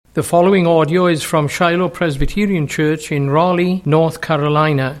The following audio is from Shiloh Presbyterian Church in Raleigh, North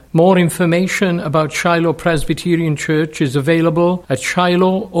Carolina. More information about Shiloh Presbyterian Church is available at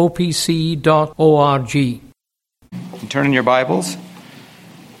shilohopc.org. Turn in your Bibles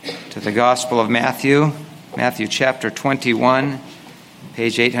to the Gospel of Matthew, Matthew chapter 21,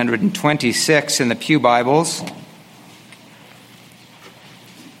 page 826 in the Pew Bibles.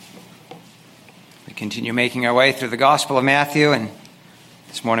 We continue making our way through the Gospel of Matthew, and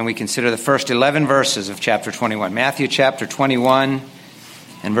this morning we consider the first 11 verses of chapter 21. Matthew chapter 21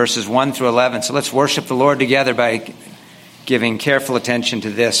 and verses 1 through 11. So let's worship the Lord together by giving careful attention to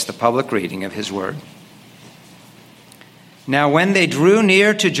this, the public reading of His Word. Now when they drew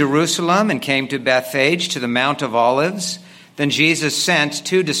near to Jerusalem and came to Bethphage, to the Mount of Olives, then Jesus sent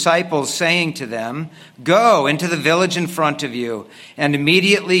 2 disciples, saying to them, "Go into the village in front of you, and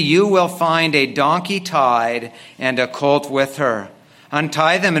immediately you will find a donkey tied and a colt with her.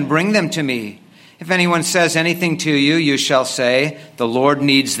 Untie them and bring them to me. If anyone says anything to you, you shall say, 'The Lord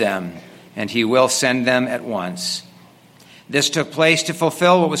needs them,' and He will send them at once." This took place to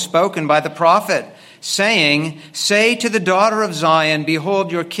fulfill what was spoken by the prophet, saying, "Say to the daughter of Zion, behold,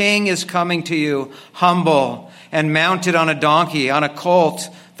 your king is coming to you, humble and mounted on a donkey, on a colt,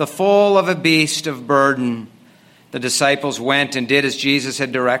 the foal of a beast of burden." The disciples went and did as Jesus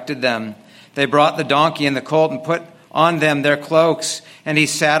had directed them. They brought the donkey and the colt and put on them their cloaks, and He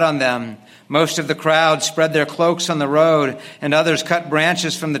sat on them. Most of the crowd spread their cloaks on the road, and others cut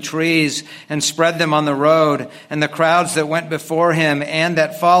branches from the trees and spread them on the road. And the crowds that went before Him and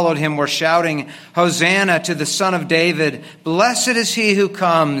that followed Him were shouting, "Hosanna to the Son of David! Blessed is He who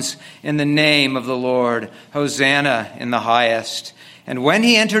comes in the name of the Lord! Hosanna in the highest!" And when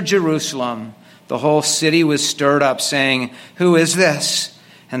He entered Jerusalem, the whole city was stirred up, saying, "Who is this?"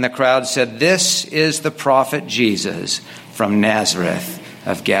 And the crowd said, "This is the prophet Jesus from Nazareth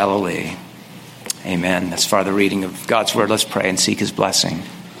of Galilee." Amen. That's far the reading of God's Word. Let's pray and seek His blessing.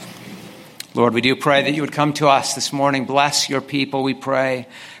 Lord, we do pray that You would come to us this morning. Bless Your people, we pray.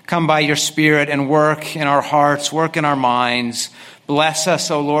 Come by Your Spirit and work in our hearts, work in our minds. Bless us,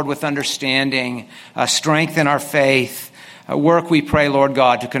 O Lord, with understanding. Strengthen our faith. Work, we pray, Lord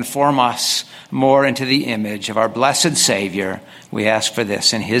God, to conform us more into the image of our blessed Savior. We ask for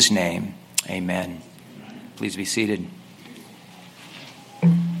this in His name. Amen. Please be seated.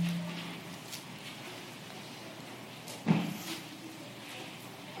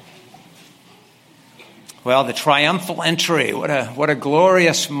 Well, the triumphal entry, what a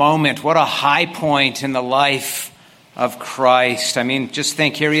glorious moment, what a high point in the life of Christ. I mean, just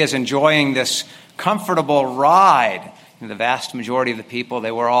think, here He is enjoying this comfortable ride. The vast majority of the people,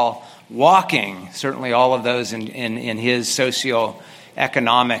 they were all walking, certainly all of those in His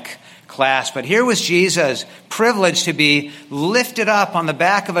socioeconomic class. But here was Jesus, privileged to be lifted up on the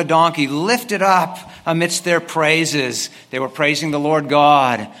back of a donkey, lifted up amidst their praises. They were praising the Lord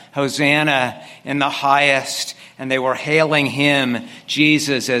God, Hosanna in the highest, and they were hailing Him,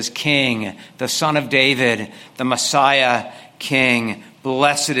 Jesus, as King, the Son of David, the Messiah King.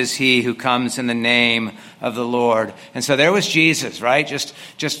 Blessed is He who comes in the name of the Lord. And so there was Jesus, right? Just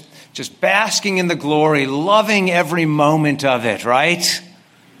basking in the glory, loving every moment of it, right?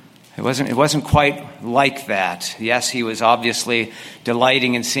 It wasn't quite like that. Yes, He was obviously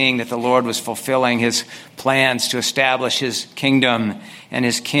delighting in seeing that the Lord was fulfilling His plans to establish His kingdom and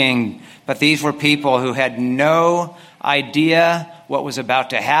His king. But these were people who had no idea what was about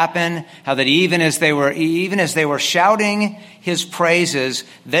to happen, how that even as they were shouting His praises,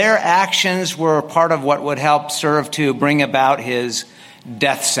 their actions were part of what would help serve to bring about His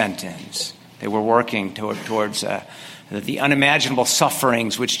death sentence. They were working towards the unimaginable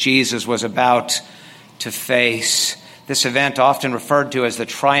sufferings which Jesus was about to face. This event, often referred to as the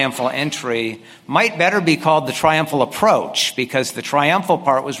triumphal entry, might better be called the triumphal approach, because the triumphal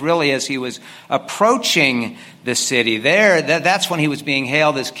part was really as He was approaching the city. That's when He was being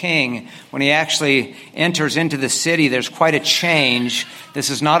hailed as king. When He actually enters into the city, there's quite a change. This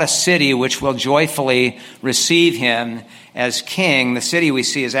is not a city which will joyfully receive Him as king. The city, we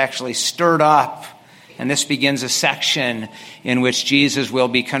see, is actually stirred up. And this begins a section in which Jesus will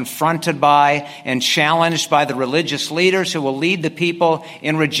be confronted by and challenged by the religious leaders who will lead the people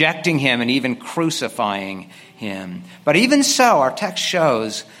in rejecting Him and even crucifying Him. But even so, our text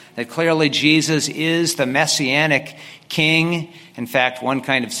shows that clearly Jesus is the Messianic King. In fact, one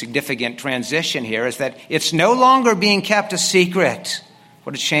kind of significant transition here is that it's no longer being kept a secret.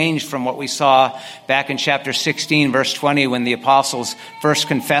 What a change from what we saw back in chapter 16, verse 20, when the apostles first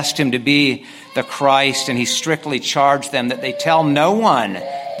confessed Him to be the Christ, and He strictly charged them that they tell no one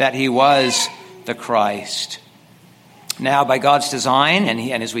that He was the Christ. Now, by God's design,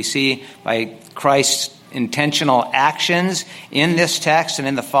 and as we see by Christ's intentional actions in this text and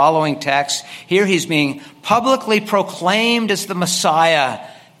in the following text, here he's being publicly proclaimed as the Messiah,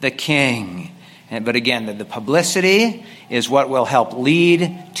 the King. But again, the publicity is what will help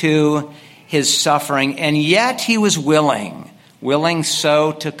lead to his suffering. And yet he was willing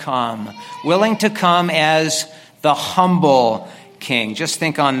so to come, willing to come as the humble King. Just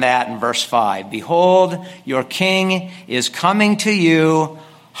think on that in verse 5. Behold, your King is coming to you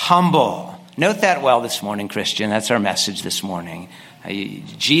humble. Note that well this morning, Christian. That's our message this morning.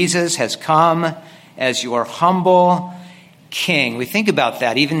 Jesus has come as your humble King. We think about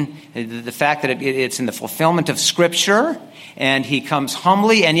that, even the fact that it's in the fulfillment of Scripture, and he comes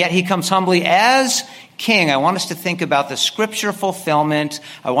humbly, and yet he comes humbly as King. I want us to think about the Scripture fulfillment.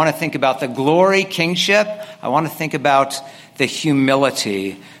 I want to think about the glory, kingship. I want to think about the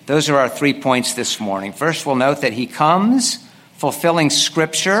humility. Those are our 3 points this morning. First, we'll note that he comes fulfilling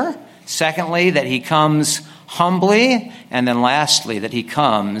Scripture. Secondly, that he comes humbly. And then lastly, that he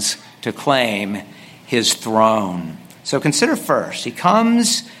comes to claim his throne. So consider first, he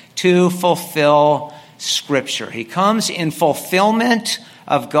comes to fulfill Scripture. He comes in fulfillment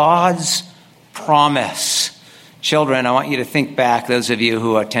of God's promise. Children, I want you to think back, those of you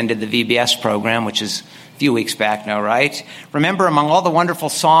who attended the VBS program, which is a few weeks back now, right? Remember, among all the wonderful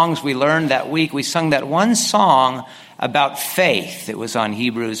songs we learned that week, we sung that one song about faith. It was on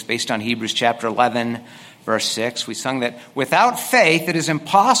Hebrews, based on Hebrews chapter 11, verse 6. We sung that without faith it is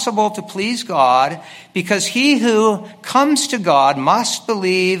impossible to please God, because he who comes to God must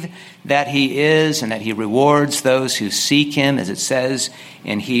believe that he is and that he rewards those who seek him, as it says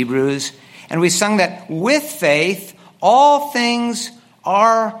in Hebrews. And we sung that with faith all things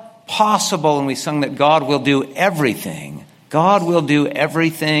are possible, and we sung that God will do everything. God will do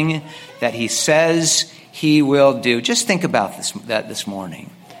everything that he says he will do. Just think about that this morning.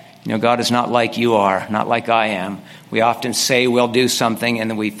 You know, God is not like you are, not like I am. We often say we'll do something and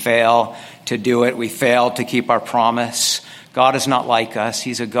then we fail to do it. We fail to keep our promise. God is not like us.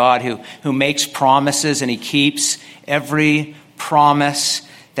 He's a God who makes promises, and he keeps every promise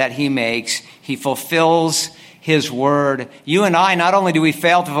that he makes. He fulfills his word. You and I, not only do we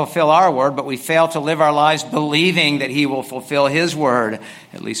fail to fulfill our word, but we fail to live our lives believing that he will fulfill his word.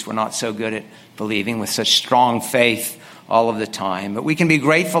 At least we're not so good at believing with such strong faith all of the time. But we can be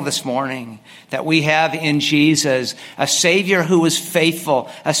grateful this morning that we have in Jesus a Savior who was faithful,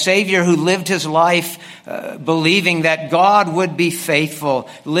 a Savior who lived his life believing that God would be faithful,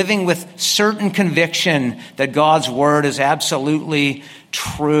 living with certain conviction that God's word is absolutely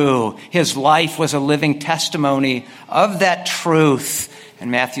true. His life was a living testimony of that truth. And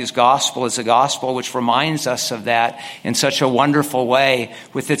Matthew's gospel is a gospel which reminds us of that in such a wonderful way,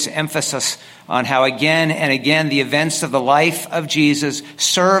 with its emphasis on how again and again the events of the life of Jesus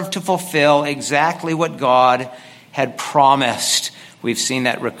served to fulfill exactly what God had promised. We've seen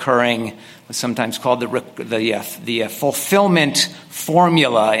that recurring, what's sometimes called the fulfillment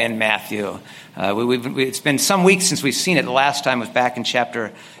formula in Matthew. It's been some weeks since we've seen it. The last time was back in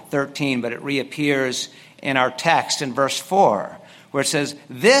chapter 13, but it reappears in our text in verse 4. Where it says,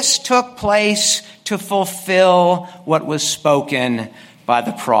 this took place to fulfill what was spoken by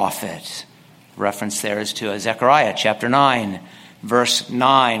the prophet. Reference there is to Zechariah chapter 9, verse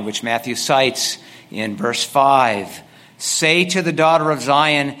 9, which Matthew cites in verse 5. Say to the daughter of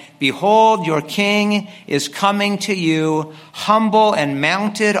Zion, behold, your king is coming to you, humble and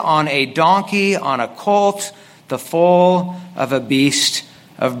mounted on a donkey, on a colt, the foal of a beast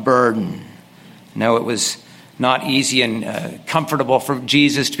of burden. No, it was not easy and comfortable for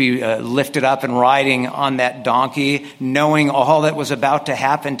Jesus to be lifted up and riding on that donkey, knowing all that was about to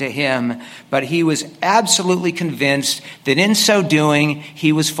happen to him. But he was absolutely convinced that in so doing,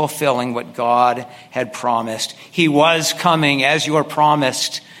 he was fulfilling what God had promised. He was coming as your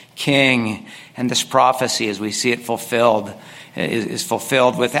promised king. And this prophecy, as we see it fulfilled, is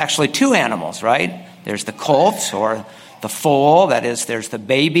fulfilled with actually two animals, right? There's the colt, or the foal, that is, there's the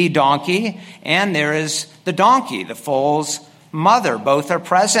baby donkey, and there is the donkey, the foal's mother. Both are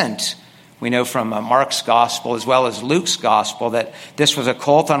present. We know from Mark's gospel as well as Luke's gospel that this was a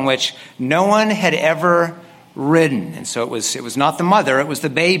colt on which no one had ever ridden. And so it was not the mother, it was the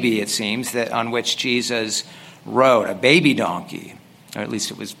baby, it seems, that on which Jesus rode, a baby donkey. Or at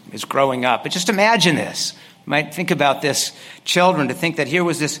least it was growing up. But just imagine this. You might think about this, children, to think that here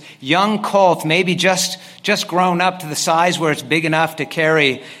was this young colt, maybe just grown up to the size where it's big enough to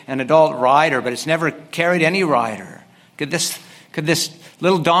carry an adult rider, but it's never carried any rider. Could this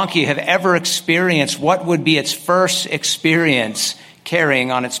little donkey have ever experienced what would be its first experience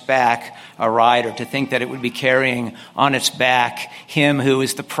carrying on its back a rider, to think that it would be carrying on its back him who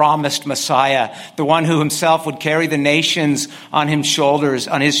is the promised Messiah, the one who himself would carry the nations on his shoulders,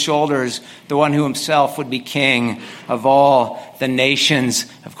 the one who himself would be king of all the nations.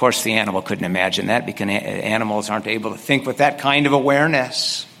 Of course, the animal couldn't imagine that, because animals aren't able to think with that kind of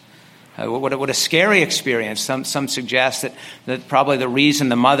awareness. What a scary experience. Some suggest that probably the reason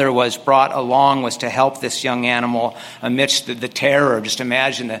the mother was brought along was to help this young animal amidst the terror. Just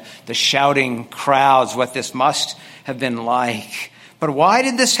imagine the shouting crowds, what this must have been like. But why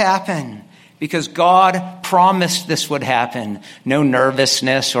did this happen? Because God promised this would happen. No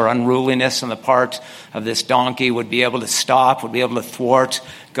nervousness or unruliness on the part of this donkey would be able to stop, would be able to thwart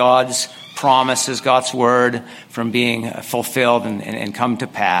God's promises, God's word from being fulfilled and come to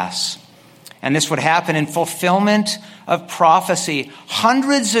pass. And this would happen in fulfillment of prophecy,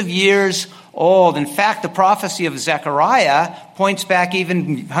 hundreds of years old. In fact, the prophecy of Zechariah points back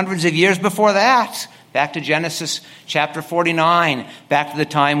even hundreds of years before that, back to Genesis chapter 49, back to the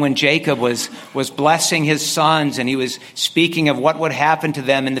time when Jacob was blessing his sons, and he was speaking of what would happen to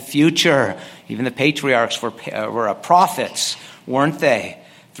them in the future. Even the patriarchs were prophets, weren't they?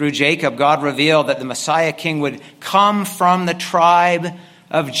 Through Jacob, God revealed that the Messiah king would come from the tribe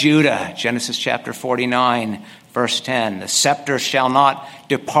of Judah. Genesis chapter 49, verse 10. The scepter shall not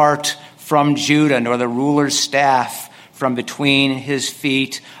depart from Judah, nor the ruler's staff from between his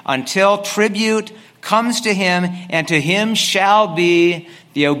feet, until tribute comes to him, and to him shall be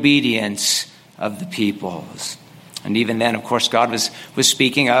the obedience of the peoples. And even then, of course, God was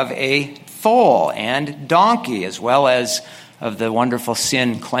speaking of a foal and donkey, as well as of the wonderful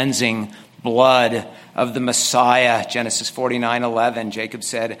sin-cleansing blood of the Messiah. Genesis 49:11, Jacob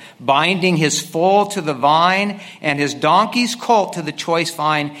said, binding his foal to the vine and his donkey's colt to the choice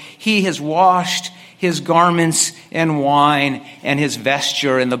vine, he has washed his garments in wine and his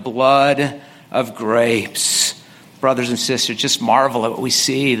vesture in the blood of grapes. Brothers and sisters, just marvel at what we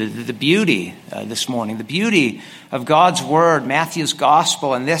see, the beauty this morning, the beauty of God's word, Matthew's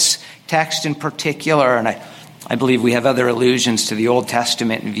gospel, and this text in particular. And I believe we have other allusions to the Old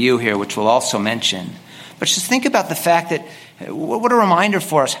Testament in view here, which we'll also mention. But just think about the fact that, what a reminder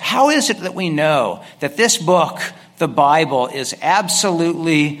for us. How is it that we know that this book, the Bible, is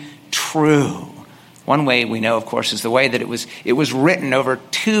absolutely true? One way we know, of course, is the way that it was written over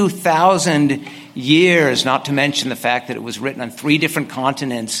 2,000 years, not to mention the fact that it was written on 3 different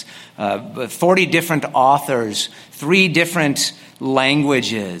continents, 40 different authors, 3 different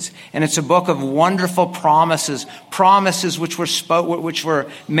languages. And it's a book of wonderful promises which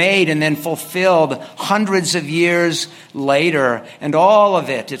were made and then fulfilled hundreds of years later. And all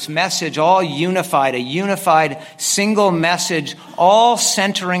of it, its message, all unified, a unified single message, all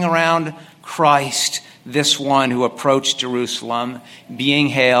centering around Christ, this one who approached Jerusalem, being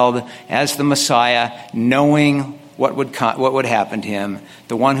hailed as the Messiah, knowing what would happen to him,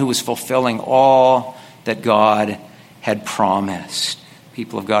 the one who was fulfilling all that God had promised.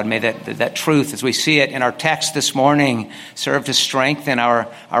 People of God, may that truth, as we see it in our text this morning, serve to strengthen our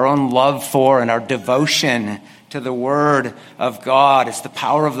own love for and our devotion to the Word of God. It's the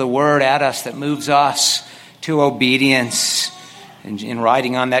power of the Word at us that moves us to obedience. In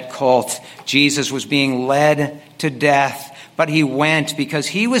riding on that colt, Jesus was being led to death, but he went because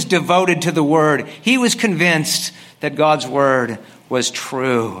he was devoted to the Word. He was convinced that God's Word was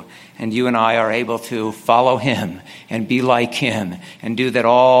true. And you and I are able to follow him and be like him and do that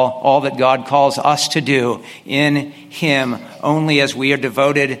all that God calls us to do in him, only as we are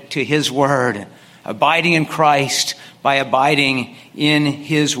devoted to his word, abiding in Christ by abiding in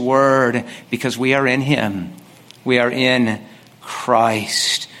his word, because we are in him. We are in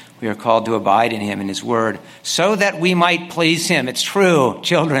Christ. We are called to abide in him and his word so that we might please him. It's true,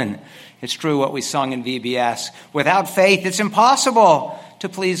 children. It's true what we sung in VBS. Without faith, it's impossible to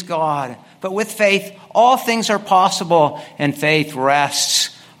please God. But with faith, all things are possible, and faith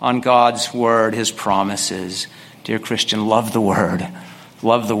rests on God's word, his promises. Dear Christian, love the word.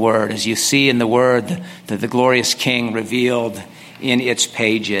 Love the word. As you see in the word, the glorious King revealed in its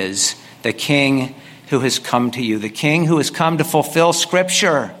pages, the King who has come to you, the King who has come to fulfill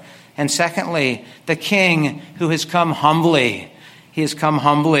Scripture. And secondly, the King who has come humbly. He has come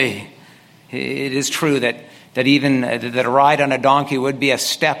humbly. It is true that a ride on a donkey would be a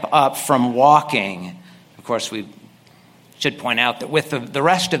step up from walking. Of course, we should point out that with the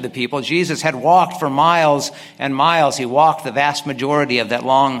rest of the people, Jesus had walked for miles and miles. He walked the vast majority of that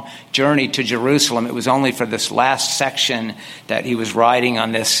long journey to Jerusalem. It was only for this last section that he was riding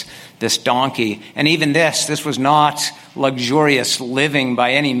on this donkey. And even this was not luxurious living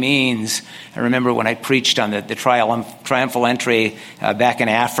by any means. I remember when I preached on the triumphal entry back in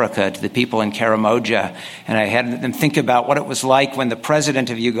Africa to the people in Karamoja, and I had them think about what it was like when the president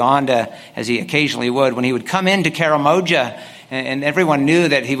of Uganda, as he occasionally would, when he would come into Karamoja, and everyone knew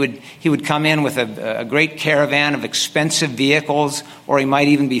that he would come in with a great caravan of expensive vehicles, or he might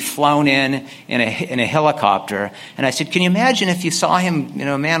even be flown in a helicopter. And I said, can you imagine if you saw him,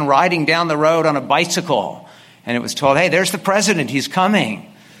 a man riding down the road on a bicycle, and it was told, hey, there's the president, he's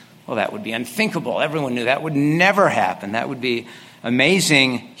coming. Well, that would be unthinkable. Everyone knew that would never happen. That would be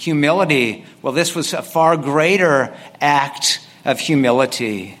amazing humility. Well, this was a far greater act of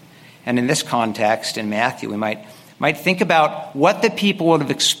humility. And in this context, in Matthew, we might think about what the people would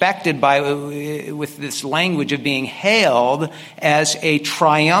have expected with this language of being hailed as a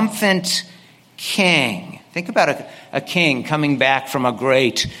triumphant king. Think about a king coming back from a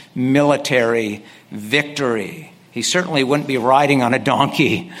great military victory. He certainly wouldn't be riding on a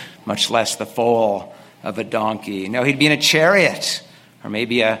donkey, much less the foal of a donkey. No, he'd be in a chariot, or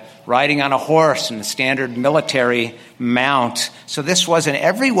maybe riding on a horse in the standard military mount. So this was in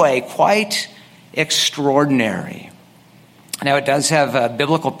every way quite extraordinary. Now, it does have a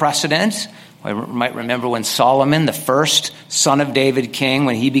biblical precedent. I might remember when Solomon, the first son of David king,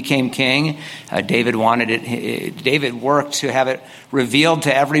 when he became king, David worked to have it revealed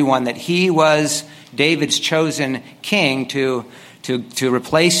to everyone that he was David's chosen king to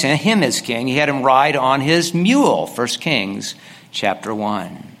replace him as king. He had him ride on his mule, 1 Kings chapter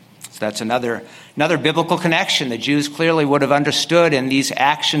 1. So that's another biblical connection. The Jews clearly would have understood in these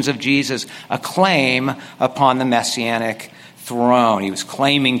actions of Jesus a claim upon the messianic throne. He was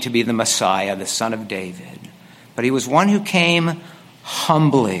claiming to be the Messiah, the son of David. But he was one who came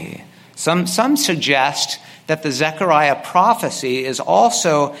humbly. Some suggest that the Zechariah prophecy is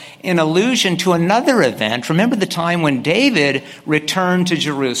also an allusion to another event. Remember the time when David returned to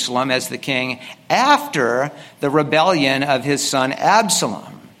Jerusalem as the king after the rebellion of his son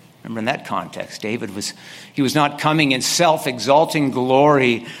Absalom. Remember in that context, David was not coming in self-exalting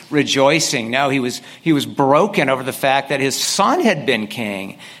glory, rejoicing. No, he was broken over the fact that his son had been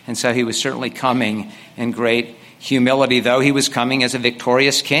king. And so he was certainly coming in great humility, though he was coming as a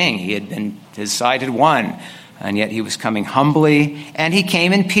victorious king. His side had won, and yet he was coming humbly, and he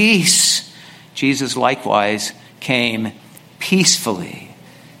came in peace. Jesus likewise came peacefully.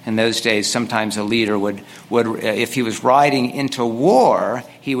 In those days, sometimes a leader would if he was riding into war,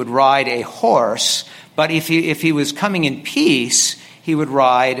 he would ride a horse. But if he was coming in peace, he would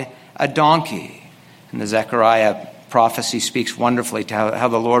ride a donkey. And the Zechariah prophecy speaks wonderfully to how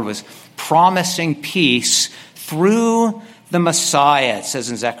the Lord was promising peace through the Messiah. It says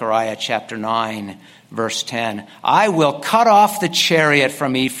in Zechariah chapter 9, verse 10, I will cut off the chariot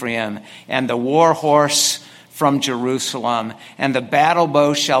from Ephraim and the war horse from Jerusalem, and the battle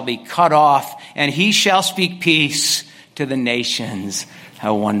bow shall be cut off, and he shall speak peace to the nations.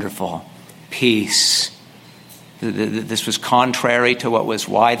 How wonderful. Peace. This was contrary to what was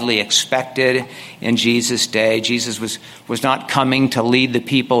widely expected in Jesus' day. Jesus was not coming to lead the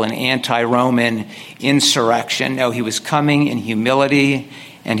people in anti-Roman insurrection. No, he was coming in humility,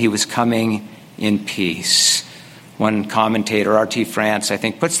 and he was coming in peace. One commentator, R.T. France, I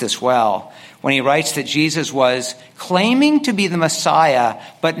think, puts this well when he writes that Jesus was claiming to be the Messiah,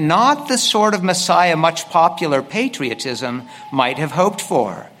 but not the sort of Messiah much popular patriotism might have hoped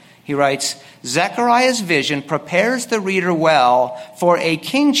for. He writes, Zechariah's vision prepares the reader well for a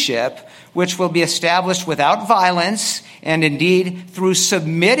kingship which will be established without violence and indeed through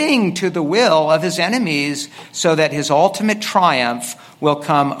submitting to the will of his enemies, so that his ultimate triumph will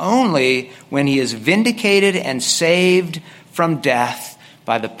come only when he is vindicated and saved from death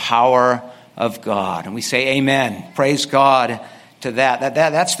by the power of God. And we say amen. Praise God to that.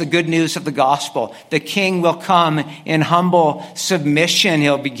 That's the good news of the gospel. The king will come in humble submission.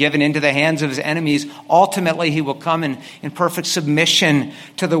 He'll be given into the hands of his enemies. Ultimately, he will come in perfect submission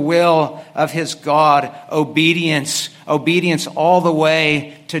to the will of his God. Obedience all the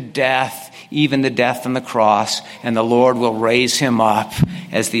way to death, even the death on the cross. And the Lord will raise him up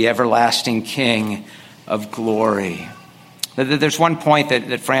as the everlasting King of glory. There's one point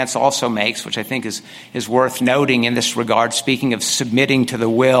that France also makes, which I think is worth noting in this regard, speaking of submitting to the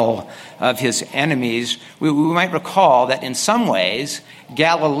will of his enemies. We might recall that in some ways,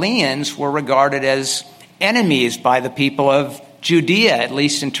 Galileans were regarded as enemies by the people of Judea, at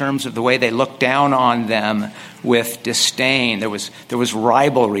least in terms of the way they looked down on them with disdain. There was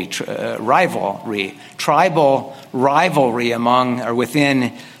rivalry, tribal rivalry among or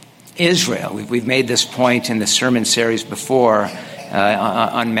within Israel. We've made this point in the sermon series before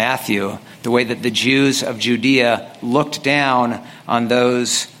on Matthew, the way that the Jews of Judea looked down on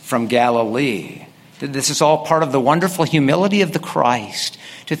those from Galilee. This is all part of the wonderful humility of the Christ.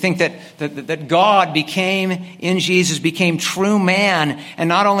 To think that God became, in Jesus, became true man, and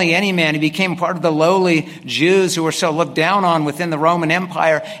not only any man, he became part of the lowly Jews who were so looked down on within the Roman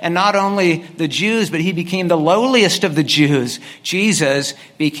Empire, and not only the Jews, but he became the lowliest of the Jews. Jesus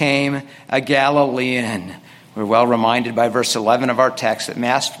became a Galilean. We're well reminded by verse 11 of our text that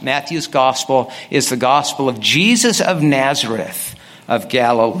Matthew's gospel is the gospel of Jesus of Nazareth of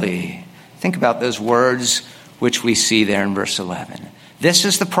Galilee. Think about those words which we see there in verse 11. This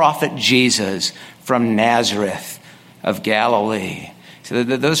is the prophet Jesus from Nazareth of Galilee. So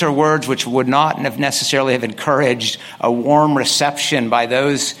those are words which would not have necessarily have encouraged a warm reception by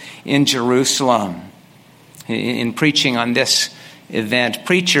those in Jerusalem. In preaching on this event,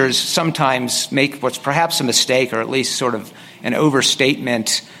 preachers sometimes make what's perhaps a mistake, or at least sort of an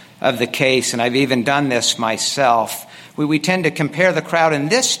overstatement of the case, and I've even done this myself. We tend to compare the crowd in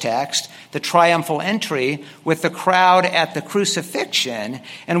this text, the triumphal entry, with the crowd at the crucifixion,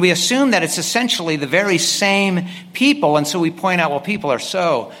 and we assume that it's essentially the very same people, and so we point out, well, people are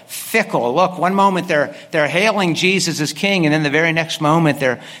so fickle. Look, one moment they're hailing Jesus as king, and then the very next moment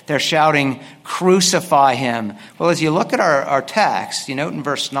they're shouting, crucify him. Well, as you look at our text, you note in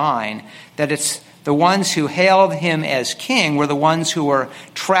verse 9 that it's the ones who hailed him as king were the ones who were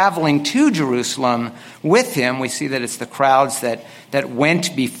traveling to Jerusalem with him. We see that it's the crowds that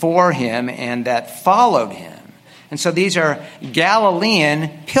went before him and that followed him. And so these are Galilean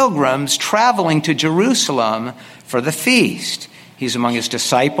pilgrims traveling to Jerusalem for the feast. He's among his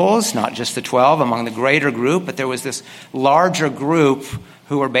disciples, not just the 12, among the greater group, but there was this larger group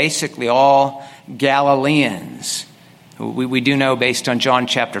who were basically all Galileans. We do know, based on John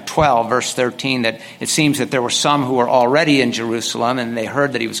chapter 12, verse 13, that it seems that there were some who were already in Jerusalem, and they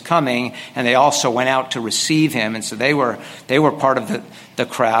heard that he was coming, and they also went out to receive him, and so they were part of the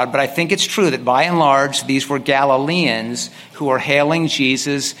crowd. But I think it's true that by and large, these were Galileans who were hailing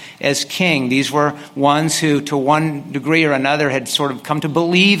Jesus as king. These were ones who, to one degree or another, had sort of come to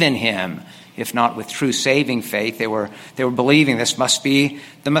believe in him. If not with true saving faith, they were believing this must be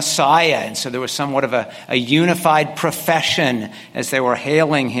the Messiah. And so there was somewhat of a unified profession as they were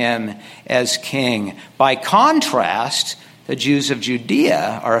hailing him as king. By contrast, the Jews of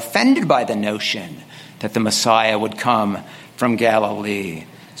Judea are offended by the notion that the Messiah would come from Galilee.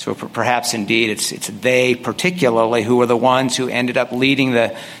 So perhaps indeed it's they particularly who were the ones who ended up leading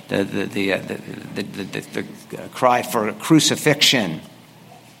the cry for crucifixion.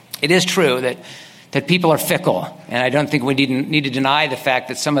 It is true that people are fickle, and I don't think we need to deny the fact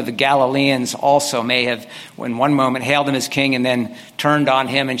that some of the Galileans also may have, in one moment, hailed him as king and then turned on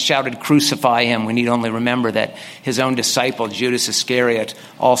him and shouted, crucify him. We need only remember that his own disciple, Judas Iscariot,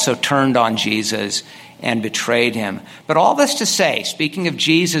 also turned on Jesus and betrayed him. But all this to say, speaking of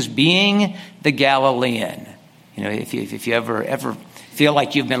Jesus being the Galilean, if you ever feel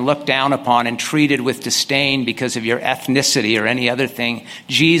like you've been looked down upon and treated with disdain because of your ethnicity or any other thing,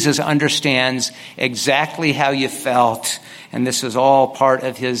 Jesus understands exactly how you felt. And this is all part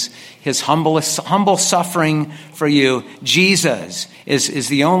of his humble suffering for you. Jesus is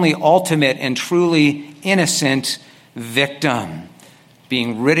the only ultimate and truly innocent victim.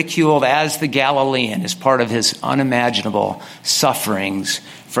 Being ridiculed as the Galilean is part of his unimaginable sufferings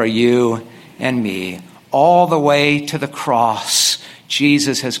for you and me. All the way to the cross,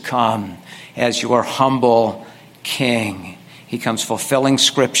 Jesus has come as your humble king. He comes fulfilling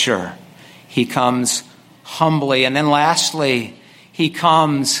Scripture. He comes humbly. And then lastly, he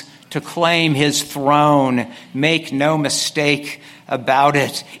comes to claim his throne. Make no mistake about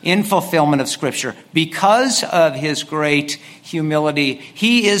it. In fulfillment of Scripture, because of his great humility,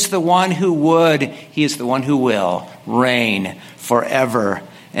 he is the one who he is the one who will reign forever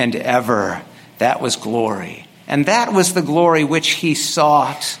and ever. That was glory. And that was the glory which he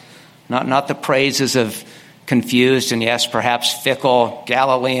sought, not the praises of confused and, yes, perhaps fickle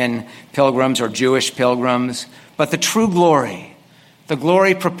Galilean pilgrims or Jewish pilgrims, but the true glory, the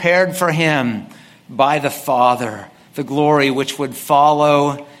glory prepared for him by the Father, the glory which would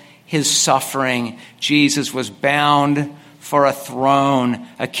follow his suffering. Jesus was bound for a throne,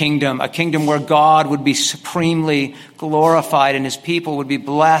 a kingdom where God would be supremely glorified and his people would be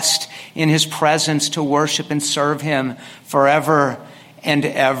blessed in his presence to worship and serve him forever and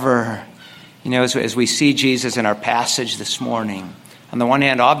ever. As we see Jesus in our passage this morning, On the one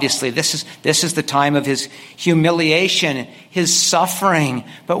hand, obviously, this is the time of his humiliation, his suffering.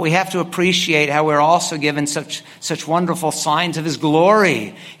 But we have to appreciate how we're also given such wonderful signs of his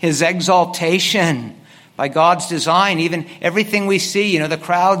glory, his exaltation by God's design. Even everything we see, the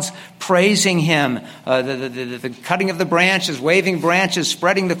crowds praising him, the cutting of the branches, waving branches,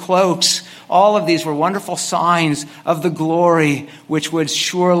 spreading the cloaks. All of these were wonderful signs of the glory which would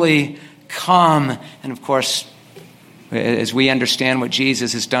surely come. And of course, as we understand what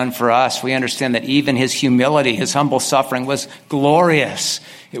Jesus has done for us, we understand that even his humility, his humble suffering was glorious.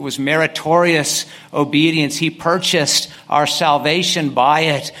 It was meritorious obedience. He purchased our salvation by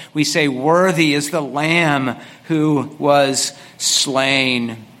it. We say, worthy is the Lamb who was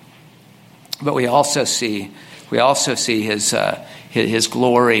slain. But we also see his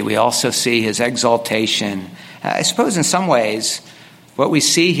glory. We also see his exaltation. I suppose in some ways, what we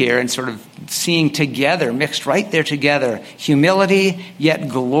see here and sort of seeing together, mixed right there together, humility yet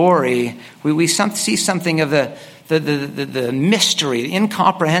glory, we see something of the mystery, the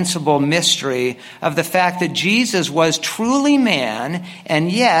incomprehensible mystery of the fact that Jesus was truly man and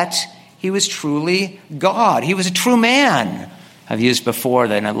yet he was truly God. He was a true man. I've used before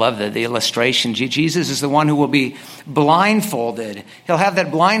that, and I love the illustration. Jesus is the one who will be blindfolded. He'll have that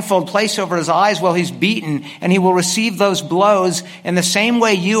blindfold placed over his eyes while he's beaten, and he will receive those blows in the same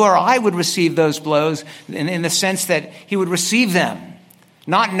way you or I would receive those blows, in the sense that he would receive them,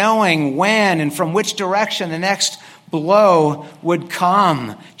 not knowing when and from which direction the next blow would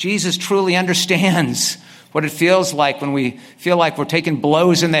come. Jesus truly understands what it feels like when we feel like we're taking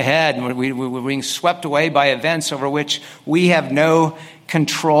blows in the head and we're being swept away by events over which we have no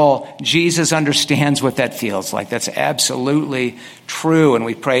control. Jesus understands what that feels like. That's absolutely true, and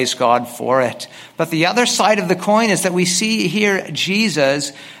we praise God for it. But the other side of the coin is that we see here in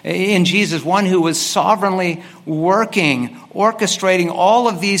Jesus, one who was sovereignly working, orchestrating all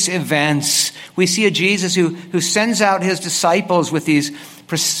of these events. We see a Jesus who sends out his disciples with these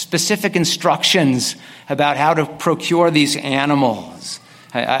specific instructions about how to procure these animals.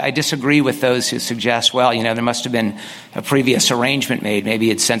 I disagree with those who suggest, there must have been a previous arrangement made. Maybe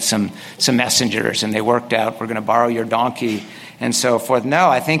he'd sent some messengers and they worked out, we're going to borrow your donkey and so forth. No,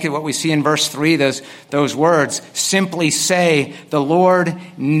 I think what we see in verse 3, those words simply say, the Lord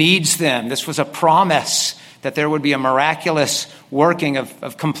needs them. This was a promise that there would be a miraculous working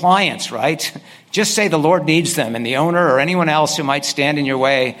of compliance, right? Just say the Lord needs them, and the owner or anyone else who might stand in your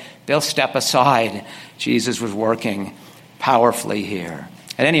way, they'll step aside. Jesus was working powerfully here.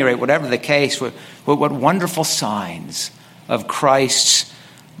 At any rate, whatever the case, what wonderful signs of Christ's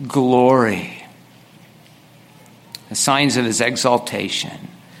glory, the signs of his exaltation.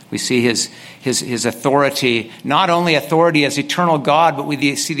 We see his authority, not only authority as eternal God, but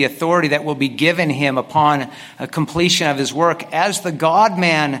we see the authority that will be given him upon a completion of his work. As the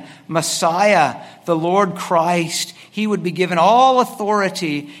God-man Messiah, the Lord Christ, he would be given all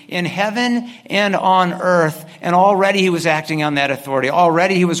authority in heaven and on earth. And already he was acting on that authority.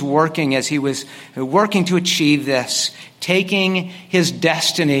 Already he was working as he was working to achieve this, taking his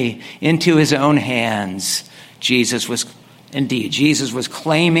destiny into his own hands. Jesus was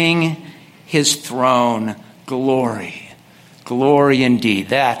claiming his throne. Glory indeed.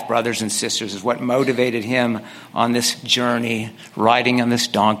 That, brothers and sisters, is what motivated him on this journey, riding on this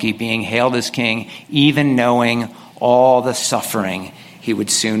donkey, being hailed as king, even knowing all the suffering he would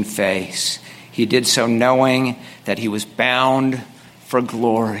soon face. He did so knowing that he was bound for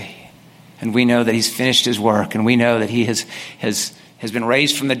glory. And we know that he's finished his work, and we know that he has been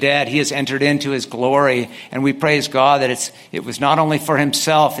raised from the dead. He has entered into his glory, and we praise God that it was not only for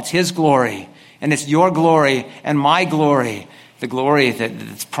himself, it's his glory, and it's your glory and my glory, the glory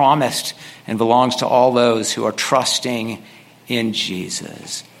that's promised and belongs to all those who are trusting in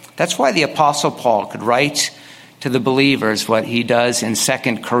Jesus. That's why the Apostle Paul could write to the believers what he does in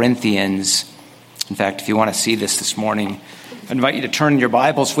 2 Corinthians. In fact, if you want to see this morning, I invite you to turn your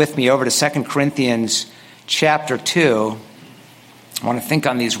Bibles with me over to 2 Corinthians chapter 2. I want to think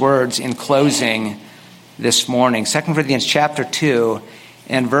on these words in closing this morning. 2 Corinthians chapter 2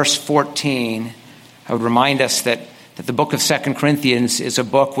 and verse 14. I would remind us that the book of 2 Corinthians is a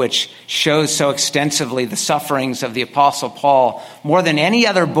book which shows so extensively the sufferings of the Apostle Paul. More than any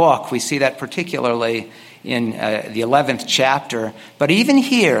other book, we see that particularly in the 11th chapter. But even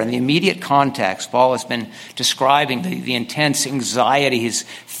here, in the immediate context, Paul has been describing the intense anxiety he's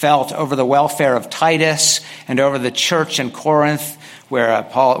felt over the welfare of Titus and over the church in Corinth,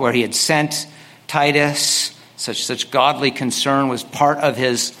 where he had sent Titus. Such godly concern was part of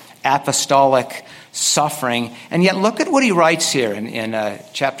his apostolic suffering. And yet look at what he writes here in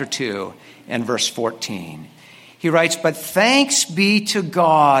chapter 2 and verse 14. He writes, "But thanks be to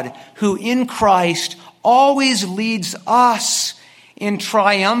God, who in Christ always leads us in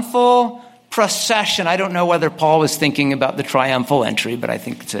triumphal procession." I don't know whether Paul was thinking about the triumphal entry, but I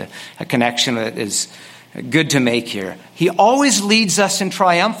think it's a connection that is good to make here. He always leads us in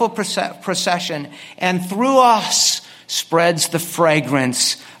triumphal procession, and through us spreads the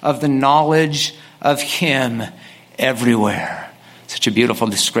fragrance of the knowledge of him everywhere. Such a beautiful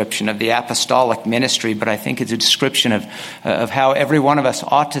description of the apostolic ministry, but I think it's a description of how every one of us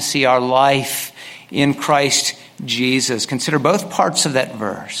ought to see our life in Christ Jesus. Consider both parts of that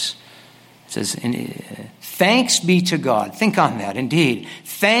verse. It says, "Thanks be to God." Think on that, indeed.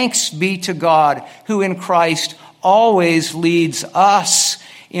 "Thanks be to God, who in Christ always leads us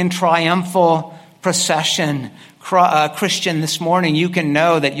in triumphal procession." Christian, this morning you can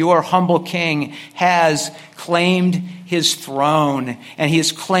know that your humble King has claimed his throne, and he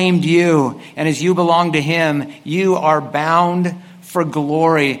has claimed you, and as you belong to him, you are bound for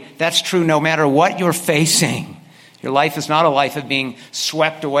glory. That's true no matter what you're facing. Your life is not a life of being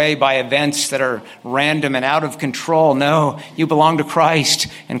swept away by events that are random and out of control. No, you belong to Christ,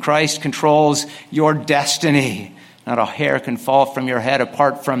 and Christ controls your destiny. Not a hair can fall from your head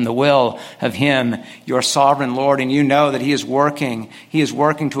apart from the will of him, your sovereign Lord. And you know that he is working. He is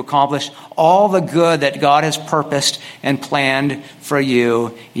working to accomplish all the good that God has purposed and planned for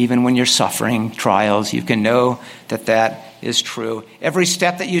you. Even when you're suffering trials, you can know that that is true. Every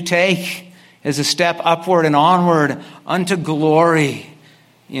step that you take is a step upward and onward unto glory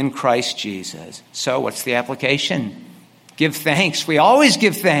in Christ Jesus. So what's the application? Give thanks. We always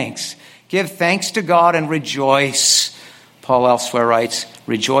give thanks. Give thanks to God and rejoice. Paul elsewhere writes,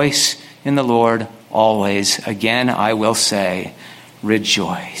 "Rejoice in the Lord always. Again, I will say,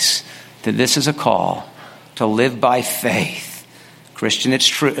 rejoice." That this is a call to live by faith. Christian, it's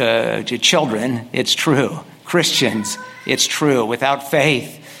true. Children, it's true. Christians, it's true. Without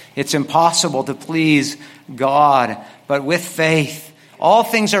faith, it's impossible to please God. But with faith, all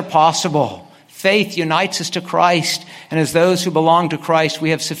things are possible. Faith unites us to Christ, and as those who belong to Christ,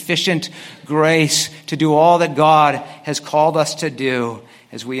 we have sufficient grace to do all that God has called us to do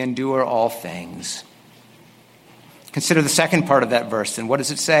as we endure all things. Consider the second part of that verse, and what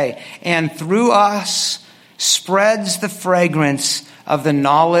does it say? "And through us spreads the fragrance of the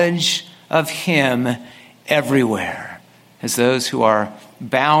knowledge of him everywhere." As those who are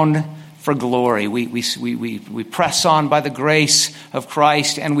bound for glory, we press on by the grace of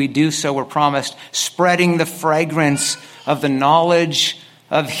Christ, and we do so, we're promised, spreading the fragrance of the knowledge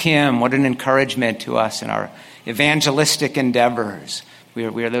of him. What an encouragement to us in our evangelistic endeavors. We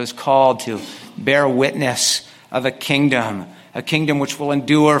are those called to bear witness of a kingdom which will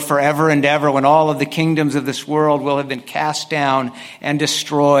endure forever and ever, when all of the kingdoms of this world will have been cast down and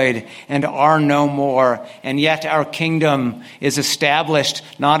destroyed and are no more. And yet our kingdom is established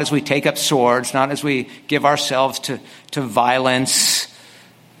not as we take up swords, not as we give ourselves to violence,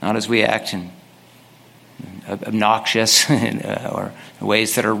 not as we act in obnoxious or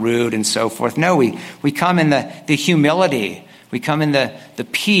ways that are rude and so forth. No, we come in the humility. We come in the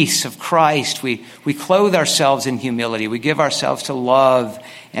peace of Christ. We clothe ourselves in humility. We give ourselves to love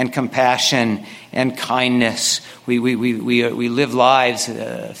and compassion and kindness. We live lives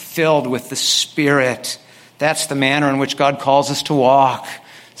filled with the Spirit. That's the manner in which God calls us to walk.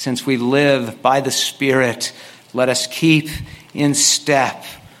 Since we live by the Spirit, let us keep in step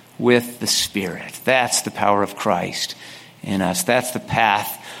with the Spirit. That's the power of Christ in us. That's the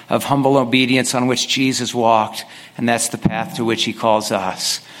path of humble obedience on which Jesus walked, and that's the path to which he calls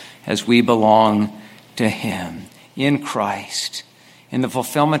us as we belong to him in Christ, in the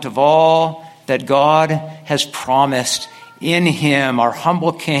fulfillment of all that God has promised in him, our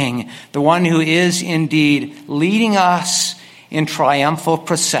humble King, the one who is indeed leading us in triumphal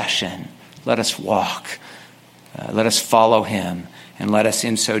procession. Let us walk, let us follow him, and let us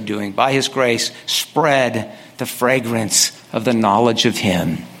in so doing, by his grace, spread the fragrance of the knowledge of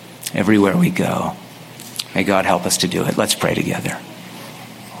him everywhere we go. May God help us to do it. Let's pray together.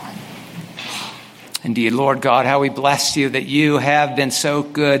 Indeed, Lord God, how we bless you that you have been so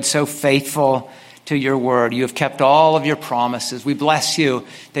good, so faithful to your word. You have kept all of your promises. We bless you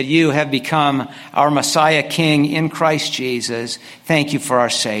that you have become our Messiah King in Christ Jesus. Thank you for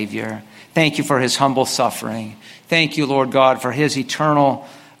our Savior. Thank you for his humble suffering. Thank you, Lord God, for his eternal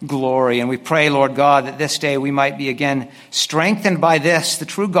glory. And we pray, Lord God, that this day we might be again strengthened by this, the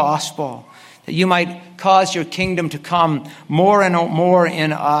true gospel, that you might cause your kingdom to come more and more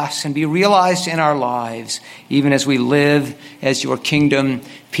in us and be realized in our lives, even as we live as your kingdom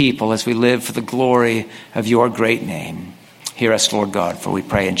people, as we live for the glory of your great name. Hear us, Lord God, for we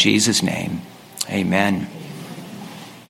pray in Jesus' name. Amen.